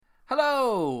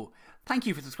Hello! Thank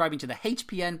you for subscribing to the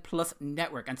HPN Plus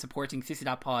network and supporting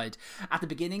Sissy.pod. At the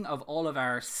beginning of all of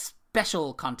our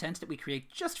special content that we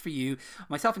create just for you,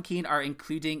 myself and Cian are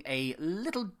including a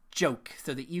little joke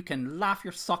so that you can laugh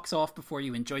your socks off before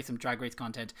you enjoy some Drag Race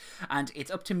content. And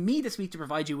it's up to me this week to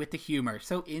provide you with the humour.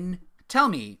 So tell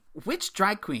me, which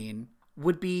drag queen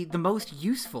would be the most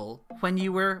useful when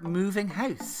you were moving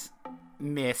house?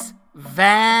 Miss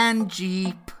Van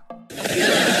Jeep.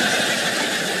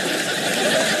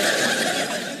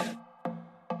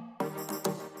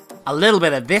 A little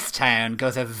bit of this town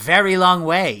goes a very long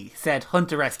way, said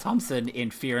Hunter S. Thompson in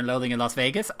Fear and Loathing in Las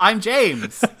Vegas. I'm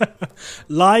James.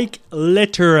 Like,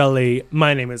 literally,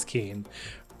 my name is Cian.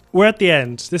 We're at the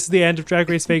end. This is the end of Drag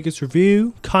Race Vegas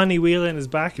Revue. Connie Whelan is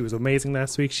back. He was amazing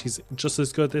last week. She's just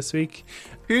as good this week.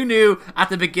 Who knew at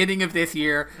the beginning of this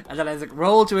year, and that as it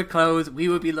rolled to a close, we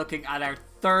would be looking at our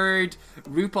third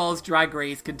RuPaul's Drag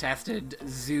Race contested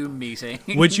Zoom meeting.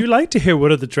 Would you like to hear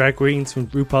one of the drag queens from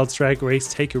RuPaul's Drag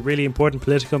Race take a really important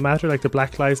political matter like the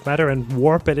Black Lives Matter and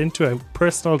warp it into a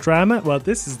personal drama? Well,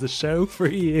 this is the show for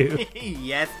you.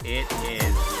 Yes, it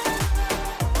is.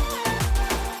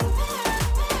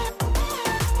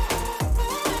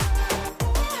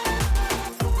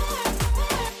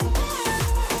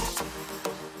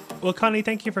 Well, Connie,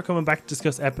 thank you for coming back to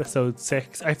discuss episode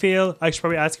 6. I feel I should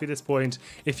probably ask you at this point,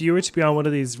 if you were to be on one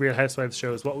of these Real Housewives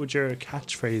shows, what would your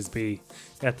catchphrase be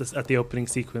at the opening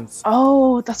sequence?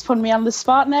 Oh, that's putting me on the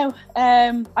spot now.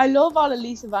 I love all of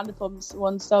Lisa Vanderpump's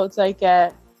ones, so it's like,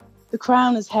 the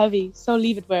crown is heavy, so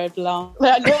leave it where it belongs.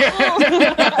 Put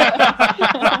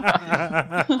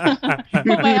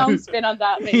my own spin on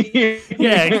that, maybe.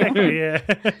 Yeah, exactly, yeah.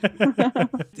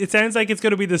 It sounds like it's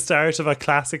going to be the start of a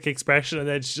classic expression and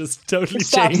then she just totally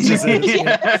changes it.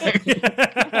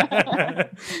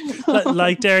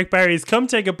 Like Derek Barry's, come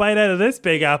take a bite out of this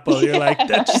big apple. You're like,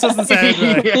 that just doesn't sound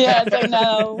right. Yeah, I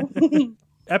know.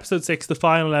 Episode 6, the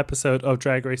final episode of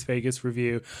Drag Race Vegas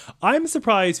Revue. I'm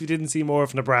surprised we didn't see more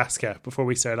of Nebraska before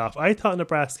we start off. I thought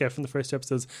Nebraska from the first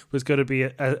episodes was going to be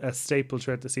a staple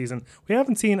throughout the season. We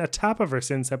haven't seen a tap of her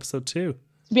since episode 2. To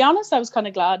be honest, I was kind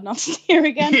of glad not to see her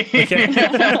again.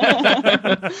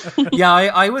 Yeah,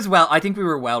 I think we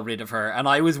were well rid of her, and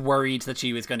I was worried that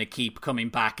she was going to keep coming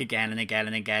back again and again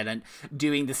and again and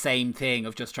doing the same thing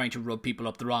of just trying to rub people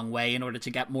up the wrong way in order to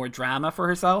get more drama for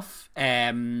herself.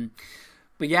 But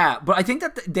I think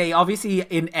that they obviously,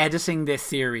 in editing this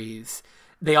series,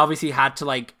 they obviously had to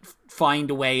like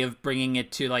find a way of bringing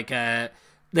it to like they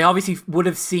obviously would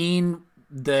have seen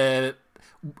the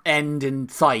end in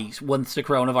sight once the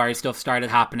coronavirus stuff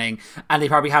started happening, and they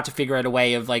probably had to figure out a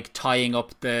way of like tying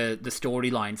up the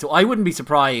storyline. So I wouldn't be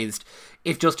surprised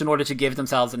if just in order to give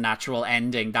themselves a natural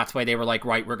ending, that's why they were like,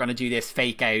 right, we're going to do this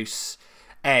fake out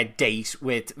date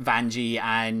with Vanjie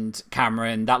and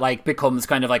Cameron that like becomes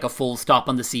kind of like a full stop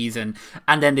on the season,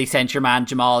 and then they sent your man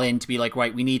Jamal in to be like,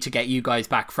 right, we need to get you guys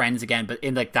back friends again, but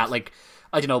in like that, like,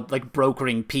 I don't know, like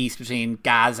brokering peace between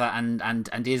Gaza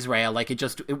and Israel. Like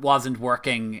it wasn't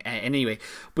working anyway.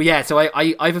 But yeah, so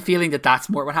I have a feeling that that's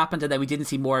more what happened, and then we didn't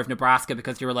see more of Nebraska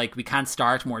because they were like, we can't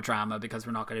start more drama because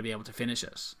we're not going to be able to finish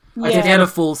it. Yeah. I think if they had a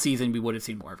full season, we would have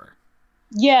seen more of her.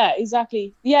 Yeah,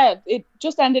 exactly. Yeah, it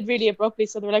just ended really abruptly,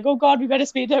 so they were like, oh god, we better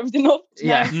speed everything up.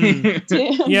 Yeah.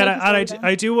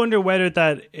 I do wonder whether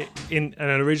that in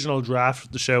an original draft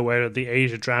of the show, whether the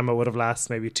Asia drama would have lasted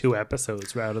maybe 2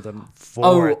 episodes rather than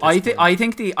 4. I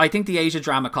think the Asia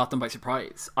drama caught them by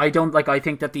surprise. I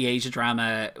think that the Asia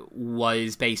drama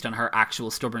was based on her actual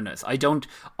stubbornness. I don't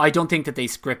think that they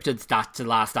scripted that to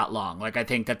last that long. Like, I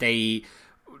think that they,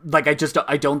 like, I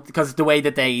don't, because the way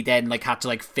that they then like had to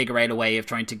like figure out a way of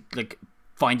trying to like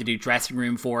find a new dressing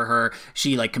room for her,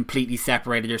 she like completely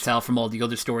separated herself from all the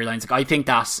other storylines. Like, I think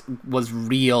that was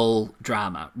real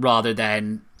drama rather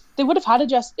than they would have had a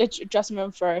dressing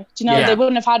room for her. Do you know? Yeah. They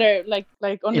wouldn't have had her like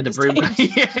under in the broom,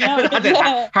 stage, you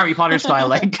know? Harry Potter style,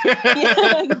 like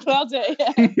in the closet.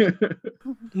 Yeah.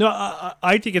 No,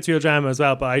 I think it's real drama as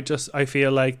well, but I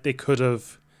feel like it could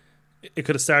have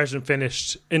started and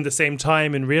finished in the same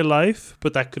time in real life,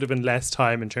 but that could have been less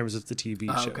time in terms of the TV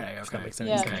show. Okay. If that makes sense.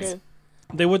 Yeah, true.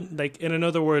 They wouldn't, like, in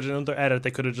another edit, they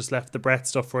could have just left the Brett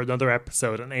stuff for another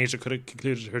episode, and Asia could have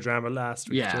concluded her drama last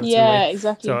week. Yeah,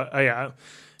 exactly. So,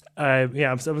 I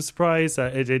was surprised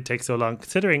that it did take so long,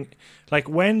 considering, like,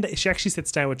 when she actually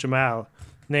sits down with Jamal,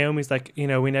 Naomi's like, you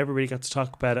know, we never really got to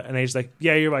talk about it, and Asia's like,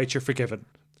 yeah, you're right, you're forgiven.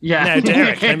 Yeah. Now,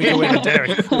 Derek, let me go in on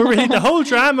Derek. But really, the whole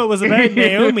drama was about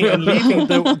Naomi and leaving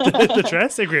the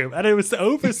dressing room, and it was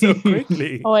over so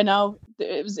quickly. Oh, I know.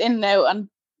 It was in and out, and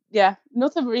yeah,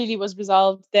 nothing really was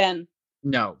resolved then.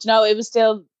 No. You know, it was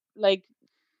still like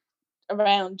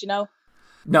around, you know?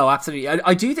 No, absolutely.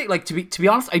 I do think, like, to be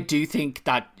honest, I do think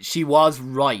that she was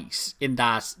right in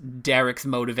that Derek's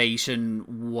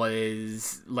motivation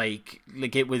was like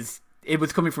it was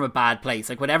coming from a bad place.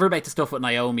 Like, whatever about the stuff with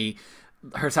Naomi,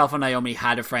 herself and Naomi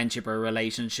had a friendship or a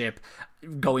relationship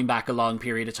going back a long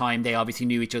period of time. They obviously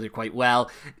knew each other quite well.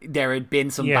 There had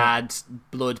been some bad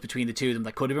blood between the two of them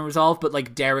that could have been resolved, but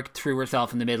like Derek threw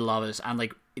herself in the middle of it, and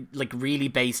like really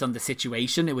based on the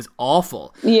situation, it was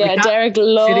awful. Yeah, like Derek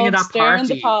loved stirring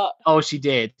the pot. Oh, she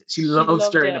did. She loved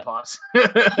stirring the pot.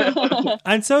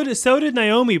 And so did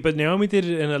Naomi, but Naomi did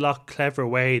it in a lot clever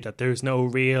way, that there's no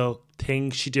real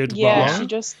thing she did wrong. She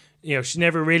just... You know, she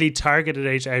never really targeted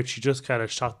Asia out. She just kind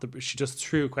of she just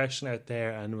threw a question out there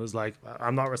and was like,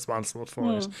 I'm not responsible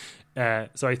for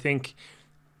it. So I think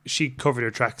she covered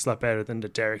her tracks a lot better than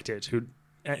that Derek did,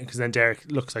 because then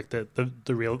Derek looks like the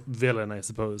real villain, I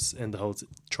suppose, in the whole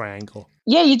triangle.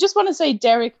 Yeah, you just want to say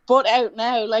Derek, butt out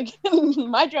now. Like,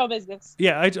 my job is this.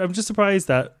 Yeah, I'm just surprised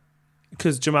that,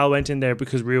 because Jamal went in there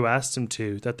because Rue asked him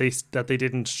to, that they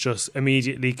didn't just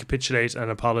immediately capitulate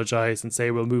and apologize and say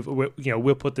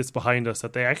we'll put this behind us.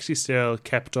 That they actually still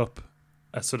kept up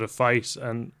a sort of fight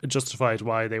and justified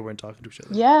why they weren't talking to each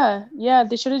other. Yeah,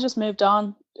 they should have just moved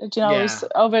on. It was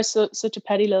over such a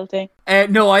petty little thing.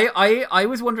 No, I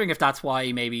was wondering if that's why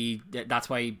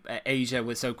Asia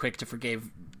was so quick to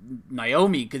forgive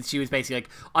Naomi, because she was basically like,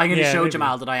 I'm going to show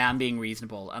Jamal that I am being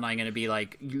reasonable, and I'm going to be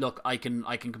like, look, I can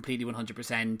completely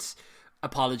 100%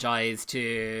 apologize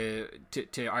to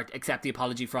accept the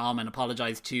apology from and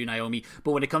apologize to Naomi,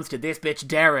 but when it comes to this bitch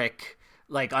Derek,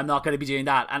 like, I'm not going to be doing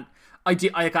that. And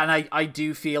I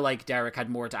do feel like Derek had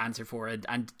more to answer for it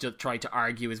and just tried to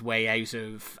argue his way out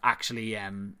of actually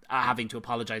having to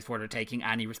apologize for it or taking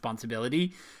any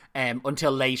responsibility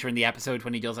until later in the episode,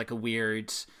 when he does like a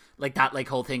weird, like that, like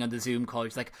whole thing on the Zoom call.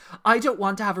 He's like, I don't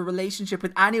want to have a relationship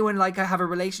with anyone like I have a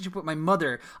relationship with my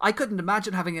mother. I couldn't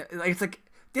imagine having it. It's like,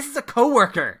 this is a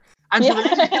coworker. And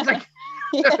it's like,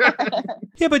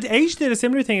 yeah, but Asia did a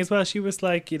similar thing as well. She was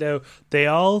like, they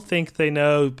all think they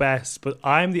know best, but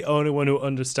I'm the only one who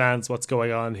understands what's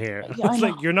going on here. Yeah, it's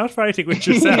like, you're not fighting with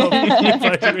yourself, you're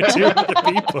fighting with two other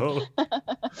people.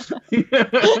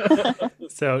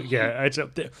 So yeah,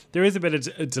 there is a bit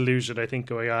of delusion, I think,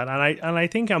 going on, and I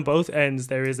think on both ends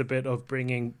there is a bit of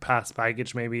bringing past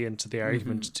baggage maybe into the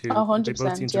argument too. 100%, they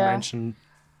both seem to mention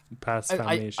past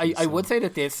family issues. I would say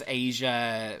that this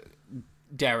Asia,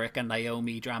 Derek and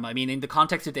Naomi drama, I mean, in the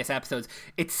context of this episode,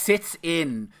 it sits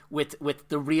in with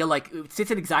the real, like, it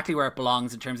sits in exactly where it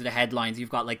belongs in terms of the headlines. You've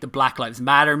got like the Black Lives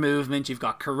Matter movement, you've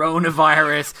got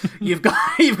coronavirus,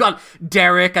 you've got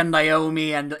Derek and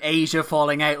Naomi and Asia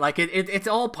falling out. Like it's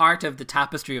all part of the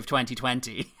tapestry of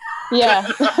 2020. Yeah.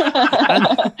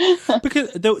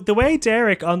 Because the way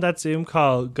Derek on that Zoom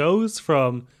call goes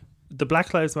from the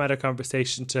Black Lives Matter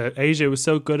conversation to Asia, was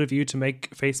so good of you to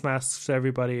make face masks for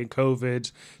everybody in COVID,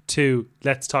 to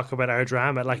let's talk about our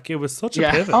drama. Like, it was such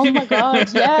a pivot. Oh my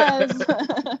God, yes.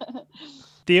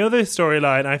 The other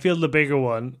storyline, I feel the bigger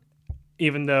one,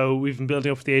 even though we've been building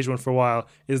up for the Asia one for a while,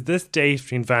 is this date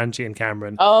between Vanjie and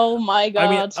Cameron. Oh my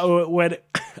God. I mean, when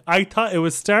I thought it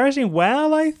was starting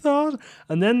well,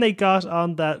 and then they got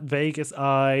on that Vegas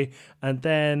eye, and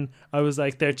then I was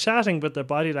like, they're chatting, but their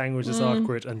body language is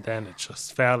awkward, and then it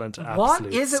just fell into absolute What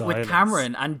is it silence. with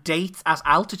Cameron and dates at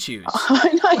altitude?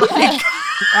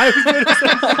 I was going to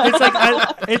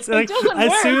say, it's like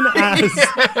as soon as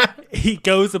he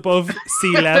goes above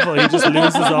sea level, he just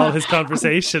loses all his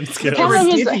conversation skills. Cameron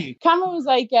was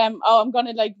like, I'm going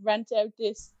to like rent out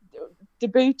this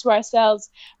debut to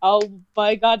ourselves. Oh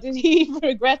my God, did he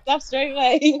regret that straight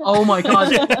away? Oh my God.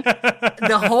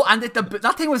 The whole, and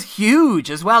that thing was huge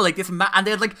as well, like this, and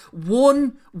they had like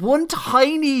one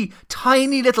tiny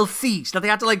little seat that they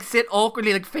had to like sit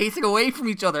awkwardly like facing away from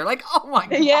each other, like, oh my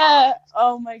God. Yeah,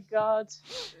 oh my God,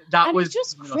 that was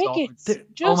just crickets.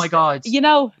 Oh my God,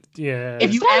 yeah.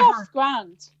 It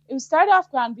started off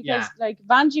grand because like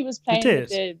Vanjie was playing with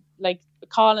the like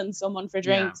calling someone for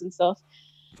drinks and stuff.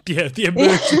 Yeah, the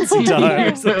emergency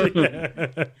dial or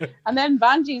something. And then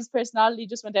Vanjie's personality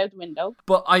just went out the window.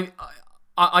 But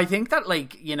I think that,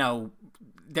 like,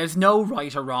 there's no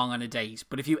right or wrong on a date,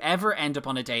 but if you ever end up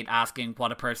on a date asking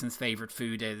what a person's favourite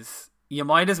food is, you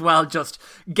might as well just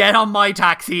get on my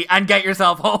taxi and get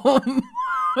yourself home.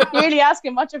 You're really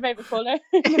asking what's your favourite colour?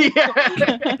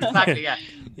 Yeah, exactly, yeah.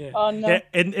 Yeah. Oh no. Yeah,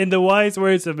 in the wise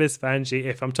words of Miss Vanjie,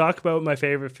 if I'm talking about my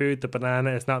favourite food, the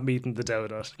banana is not meeting the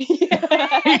donut.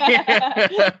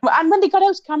 And when they got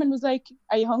out, Cameron was like,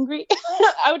 "Are you hungry?"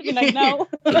 I would have been like, "No,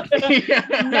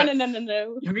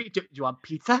 no." You hungry? Do you want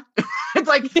pizza? It's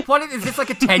like, What is this,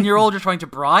 like a 10-year-old you're trying to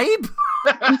bribe?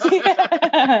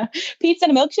 Pizza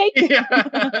and a milkshake.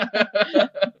 yeah.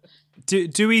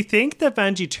 Do we think that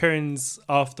Vanjie turns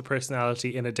off the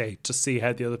personality in a date to see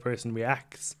how the other person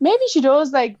reacts? Maybe she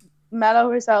does like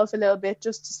mellow herself a little bit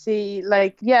just to see,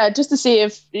 like, just to see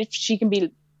if she can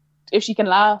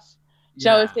laugh.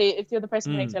 So if the other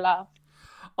person makes her laugh.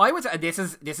 I was. This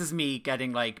is me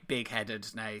getting like big headed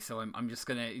now, so I'm just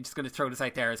gonna throw this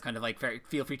out there as kind of like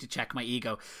feel free to check my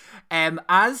ego.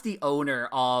 As the owner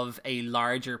of a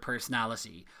larger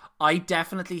personality, I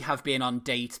definitely have been on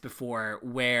dates before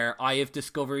where I have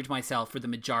discovered myself, for the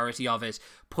majority of it,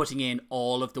 putting in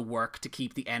all of the work to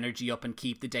keep the energy up and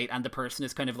keep the date, and the person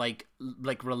is kind of like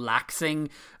relaxing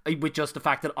with just the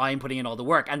fact that I'm putting in all the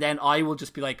work, and then I will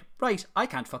just be like, right, I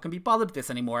can't fucking be bothered with this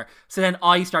anymore. So then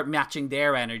I start matching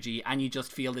their energy, and you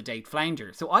just feel the date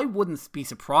flounder. So I wouldn't be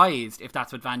surprised if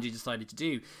that's what Vanjie decided to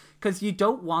do, because you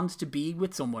don't want to be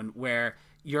with someone where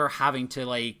you're having to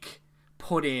like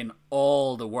put in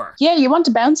all the work. Yeah, you want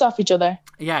to bounce off each other.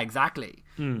 Yeah, exactly.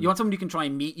 You want someone who can try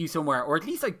and meet you somewhere, or at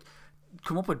least like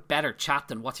come up with better chat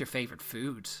than what's your favorite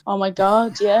food. Oh my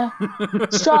god, yeah.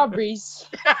 Strawberries.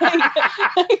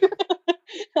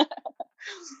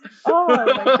 Oh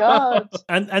my god.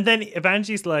 And then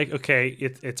Vanjie's like, okay,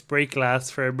 it's break glass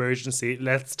for emergency.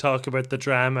 Let's talk about the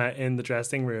drama in the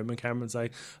dressing room. And Cameron's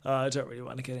like, I don't really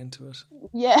want to get into it.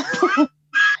 Yeah.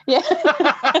 Yeah.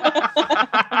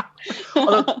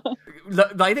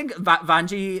 I think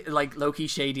Vanjie, like, low-key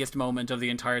shadiest moment of the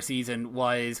entire season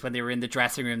was when they were in the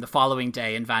dressing room the following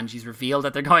day and Vanjie's revealed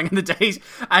that they're going on the date,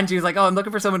 and she was like, oh, I'm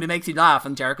looking for someone who makes you laugh,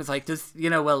 and Jarek was like, did he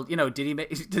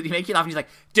make you laugh? And she's like,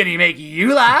 did he make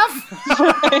you laugh?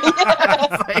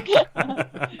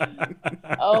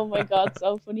 Oh my god,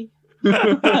 so funny.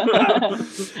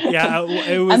 Yeah,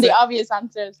 it was, and the obvious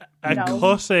answers, a no.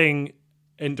 cutting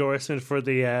endorsement for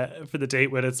the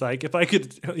date when it's like, if I could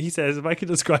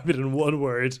describe it in one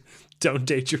word, don't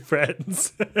date your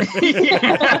friends. I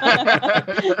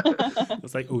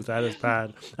was like, oh, that is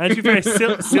bad. And to be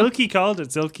fair, Silky called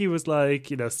it. Silky was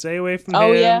like, stay away from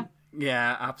him. Yeah.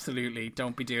 Yeah, absolutely.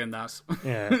 Don't be doing that.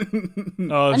 Yeah.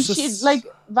 Oh, and she's like,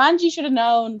 Vanjie should have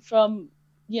known from,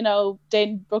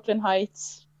 dating Brooklyn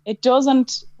Heights. It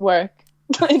doesn't work.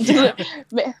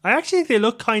 I actually think they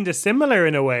look kind of similar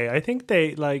in a way. I think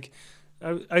they like,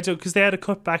 I don't, because they had a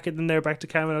cut back and then they're back to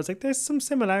Cameron. I was like, there's some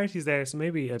similarities there, so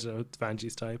maybe, I don't know, it's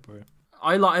Vanjie's type. Or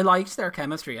I liked their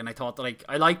chemistry, and I thought that, like,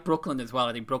 I like Brooklyn as well.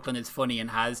 I think Brooklyn is funny and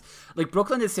has, like,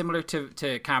 Brooklyn is similar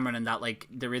to Cameron in that, like,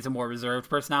 there is a more reserved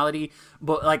personality,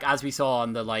 but, like, as we saw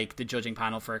on the judging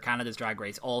panel for Canada's Drag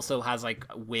Race, also has, like,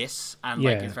 wit and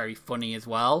like is very funny as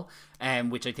well,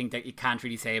 which I think that you can't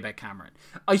really say about Cameron.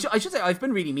 I should say I've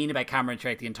been really mean about Cameron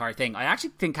throughout the entire thing. I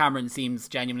actually think Cameron seems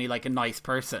genuinely like a nice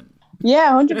person.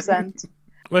 Yeah, 100%.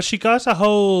 Well, she got a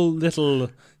whole little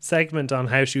segment on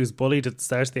how she was bullied at the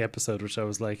start of the episode, which I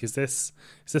was like, is this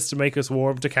to make us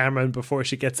warm to Cameron before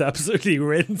she gets absolutely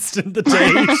rinsed in the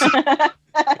date?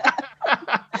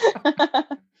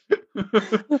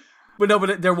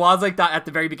 But there was like that at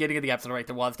the very beginning of the episode, right?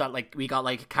 There was that, like, we got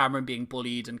like Cameron being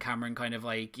bullied and Cameron kind of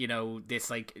like,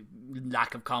 this like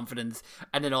lack of confidence,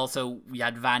 and then also we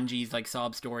had Vanjie's like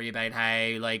sob story about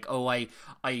how like, oh, I've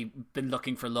been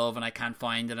looking for love and I can't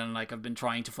find it, and like I've been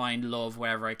trying to find love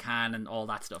wherever I can and all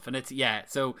that stuff, and it's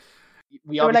so.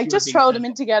 We were like, just throw them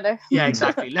in together. Yeah,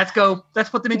 exactly. Let's go. Let's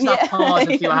put them into that pause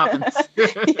and see what happens.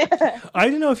 I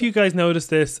don't know if you guys noticed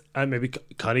this, and maybe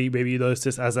Connie, maybe you noticed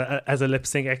this as a lip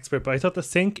sync expert, but I thought the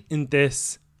sync in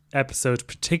this episode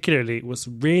particularly was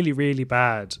really, really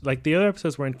bad. Like, the other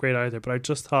episodes weren't great either, but I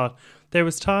just thought there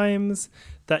was times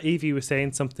that Evie was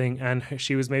saying something and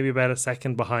she was maybe about a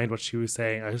second behind what she was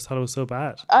saying. I just thought it was so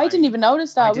bad. I didn't even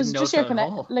notice that. It was just your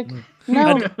connect. Like,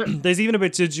 no. And there's even a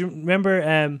bit. Did you remember?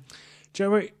 Do you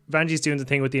remember Vanjie's doing the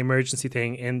thing with the emergency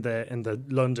thing in the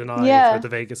London Eye or the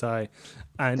Vegas Eye,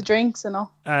 and the drinks and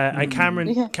all. And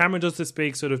Cameron does this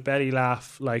big sort of belly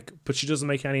laugh, like, but she doesn't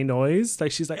make any noise.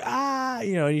 Like, she's like,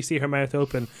 and you see her mouth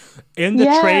open. In the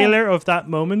trailer of that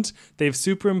moment, they've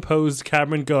superimposed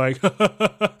Cameron going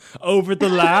over the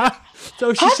laugh.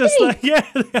 So she's just like,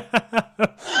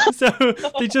 So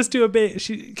they just do a bit.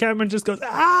 Cameron just goes,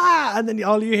 and then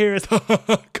all you hear is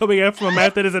coming out from a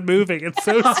mouth that isn't moving. It's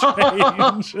so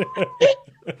strange.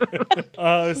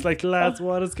 Oh, it's like, lads,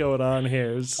 what is going on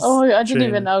here? Oh, I didn't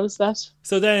even notice that.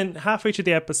 So then, halfway through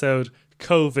the episode,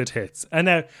 COVID hits. And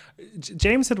now,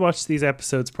 James had watched these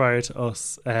episodes prior to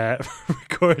us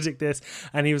recording this,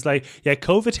 and he was like, yeah,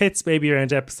 COVID hits maybe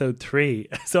around episode 3.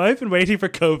 So I've been waiting for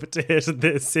COVID to hit in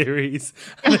this series,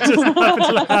 and it just happened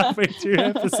till halfway through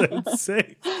episode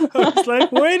 6. I was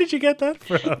like, where did you get that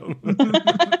from?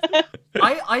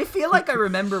 I feel like I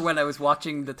remember when I was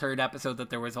watching the 3rd episode that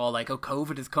there was all like, oh,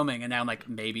 COVID is coming, and now I'm like,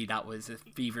 maybe that was a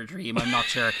fever dream. I'm not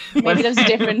sure. Maybe there's a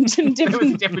different It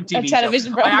was a different TV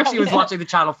television show. program. I actually was watching the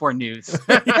Channel 4 news.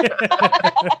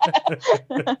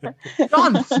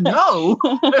 Jon Snow?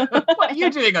 What are you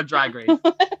doing on Drag Race?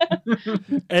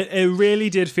 It really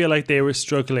did feel like they were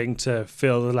struggling to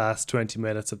fill the last 20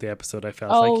 minutes of the episode. I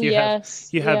felt Oh, like yes.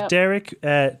 you have Derek.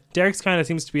 Derek's kind of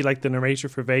seems to be like the narrator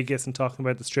for Vegas and talking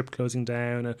about the strip closing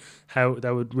down and how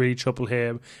that would really trouble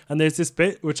him. And there's this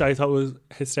bit which I thought was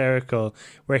hysterical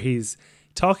where he's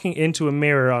talking into a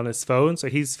mirror on his phone. So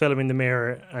he's filming the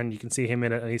mirror and you can see him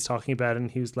in it, and he's talking about it, and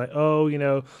he was like, oh, you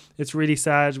know, it's really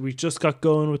sad, we just got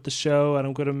going with the show and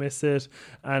I'm going to miss it,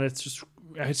 and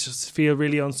I just feel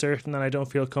really uncertain and I don't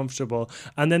feel comfortable.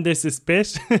 And then there's this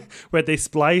bit where they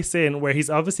splice in where he's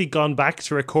obviously gone back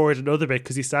to record another bit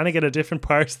because he's standing in a different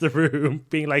part of the room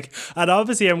being like, and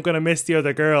obviously I'm going to miss the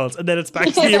other girls, and then it's back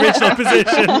to the original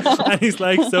position and he's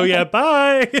like, so yeah,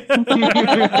 bye.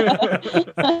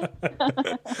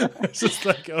 It's just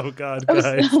like, oh god,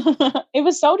 guys. It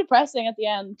was so depressing at the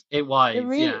end. It was. It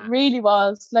really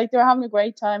was. Like, they were having a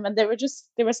great time, and they were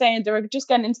saying they were just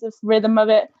getting into the rhythm of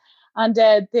it. And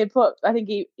they put, I think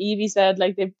Evie said,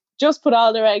 like, they've just put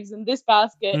all their eggs in this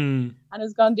basket and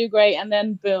it's going to do great. And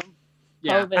then boom,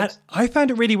 COVID. And I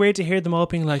found it really weird to hear them all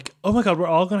being like, oh my god, we're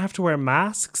all going to have to wear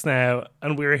masks now.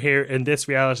 And we're here in this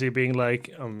reality being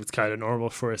like, it's kind of normal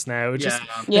for us now. It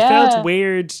felt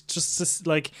weird, just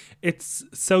like, it's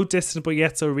so distant but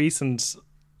yet so recent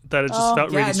that it just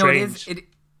felt really strange.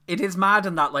 It is mad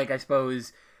in that, like, I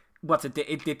suppose...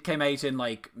 It came out in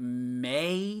like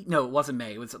May. No, it wasn't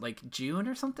May. Was it like June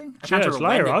or something?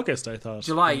 July or August, I thought.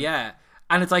 July, yeah.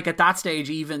 And it's like at that stage,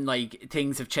 even like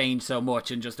things have changed so much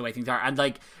and just the way things are. And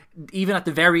like even at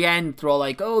the very end, they're all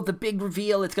like, "Oh, the big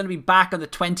reveal! It's going to be back on the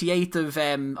 28th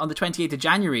of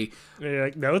January." You're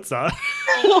like, no, it's not.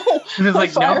 It's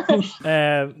like,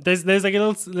 no. There's like a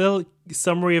little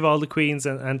summary of all the queens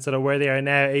and sort of where they are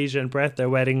now. Asia and Brett, their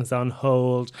wedding's on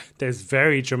hold. There's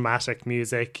very dramatic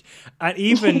music, and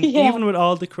even with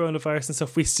all the coronavirus and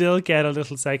stuff, we still get a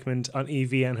little segment on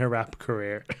Evie and her rap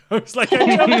career. I was like, I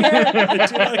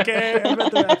do not care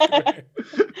about the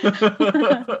rap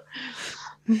career.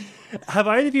 Have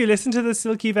either of you listened to the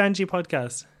Silky Vanjie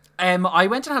podcast? I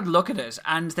went and had a look at it,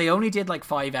 and they only did like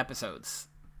 5 episodes.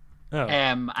 Oh.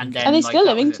 And then are they still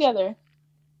living together?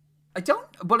 I don't.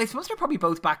 Well, I suppose they're probably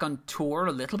both back on tour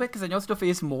a little bit because I know stuff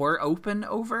is more open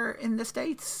over in the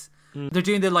States. They're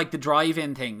doing the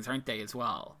drive-in things, aren't they, as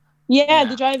well? Yeah,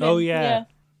 the drive-in. Oh yeah.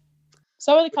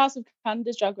 So are the cast of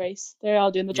Canada's Drag Race. They're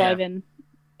all doing the drive-in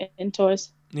in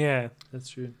tours. Yeah, that's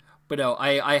true. But no,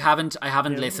 I haven't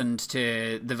listened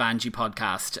to the Vanjie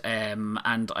podcast, and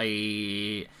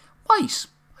I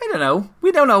don't know.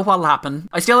 We don't know what'll happen.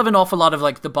 I still have an awful lot of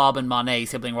like the Bob and Monet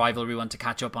sibling rivalry one to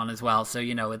catch up on as well. So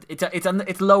you know,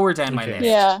 it's lower down my list.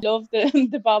 Yeah, I love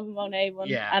the Bob and Monet one.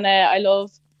 Yeah, and I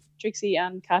love Trixie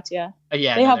and Katya.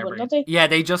 Yeah, they have one, don't they? Yeah,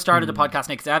 they just started the podcast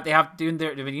next. They've been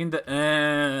doing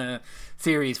the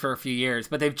series for a few years,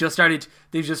 but they've just started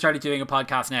doing a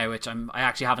podcast now, which I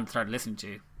actually haven't started listening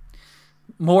to.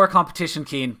 More competition,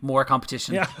 Cian. More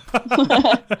competition. Yeah.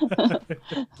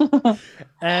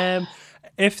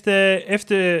 If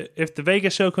the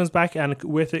Vegas show comes back and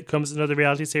with it comes another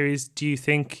reality series, do you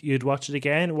think you'd watch it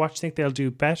again? What do you think they'll do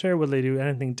better? Will they do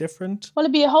anything different? Well,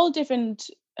 it'd be a whole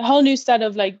new set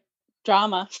of like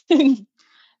drama.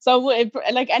 So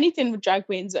like anything with drag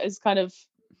queens is kind of,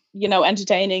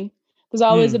 entertaining. There's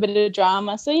always a bit of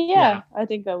drama. So yeah, I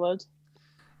think I would.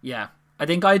 Yeah. I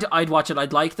think I'd watch it.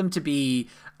 I'd like them to be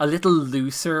a little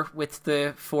looser with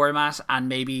the format and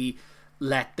maybe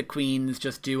let the queens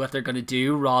just do what they're going to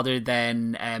do rather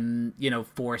than,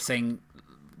 forcing.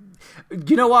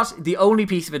 You know what? The only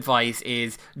piece of advice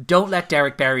is don't let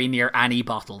Derek Barry near any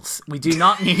bottles. We do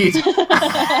not need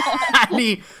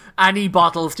any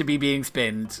bottles to be being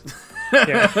spinned.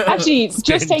 Yeah. Actually,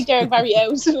 just take Derek Barry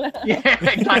out.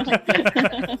 Yeah,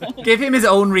 exactly. Give him his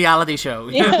own reality show.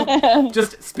 Yeah.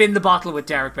 Just spin the bottle with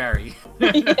Derek Barry.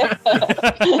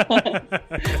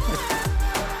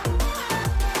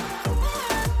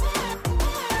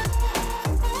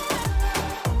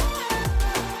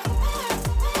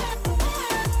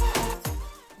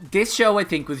 This show, I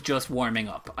think, was just warming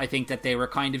up. I think that they were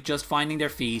kind of just finding their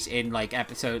feet in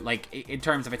in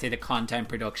terms of, I'd say, the content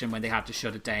production when they had to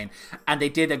shut it down. And they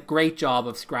did a great job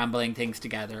of scrambling things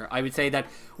together. I would say that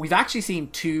we've actually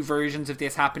seen 2 versions of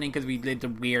this happening, because we did the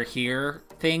We're Here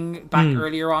thing back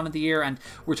earlier on in the year, and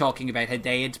we're talking about how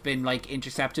they had been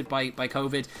intercepted by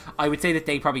COVID. I would say that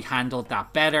they probably handled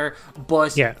that better,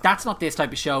 but that's not this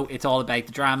type of show. It's all about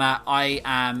the drama. I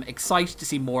am excited to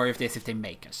see more of this if they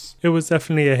make it. It was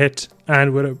definitely a hit,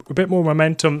 and with a bit more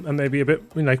momentum and maybe a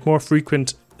bit more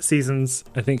frequent seasons,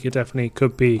 I think it definitely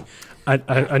could be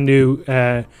a new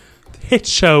hit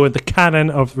show in the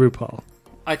canon of RuPaul.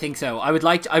 I think so. I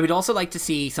would also like to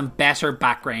see some better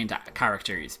background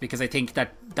characters, because I think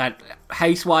that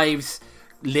Housewives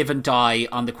live and die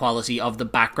on the quality of the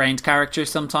background characters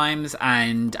sometimes,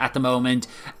 and at the moment,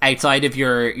 outside of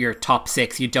your top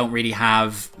 6, you don't really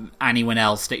have anyone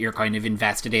else that you're kind of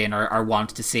invested in or want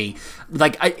to see.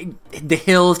 The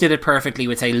Hills did it perfectly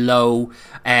with, say, Low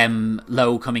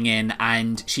coming in,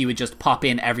 and she would just pop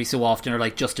in every so often, or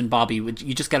like Justin Bobby,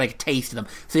 you just get a taste of them.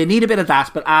 So you need a bit of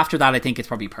that, but after that, I think it's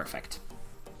probably perfect.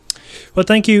 Well,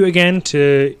 thank you again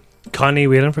to Connie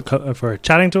Whelan for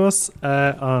chatting to us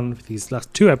on these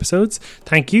last 2 episodes.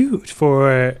 Thank you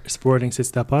for supporting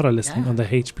Sissy Pod or listening on the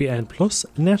HPN Plus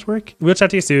network. We'll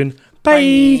chat to you soon.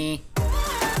 Bye.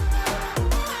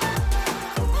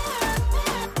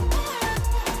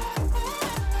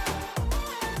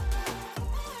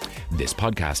 This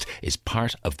podcast is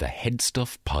part of the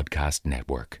HeadStuff Podcast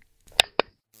Network.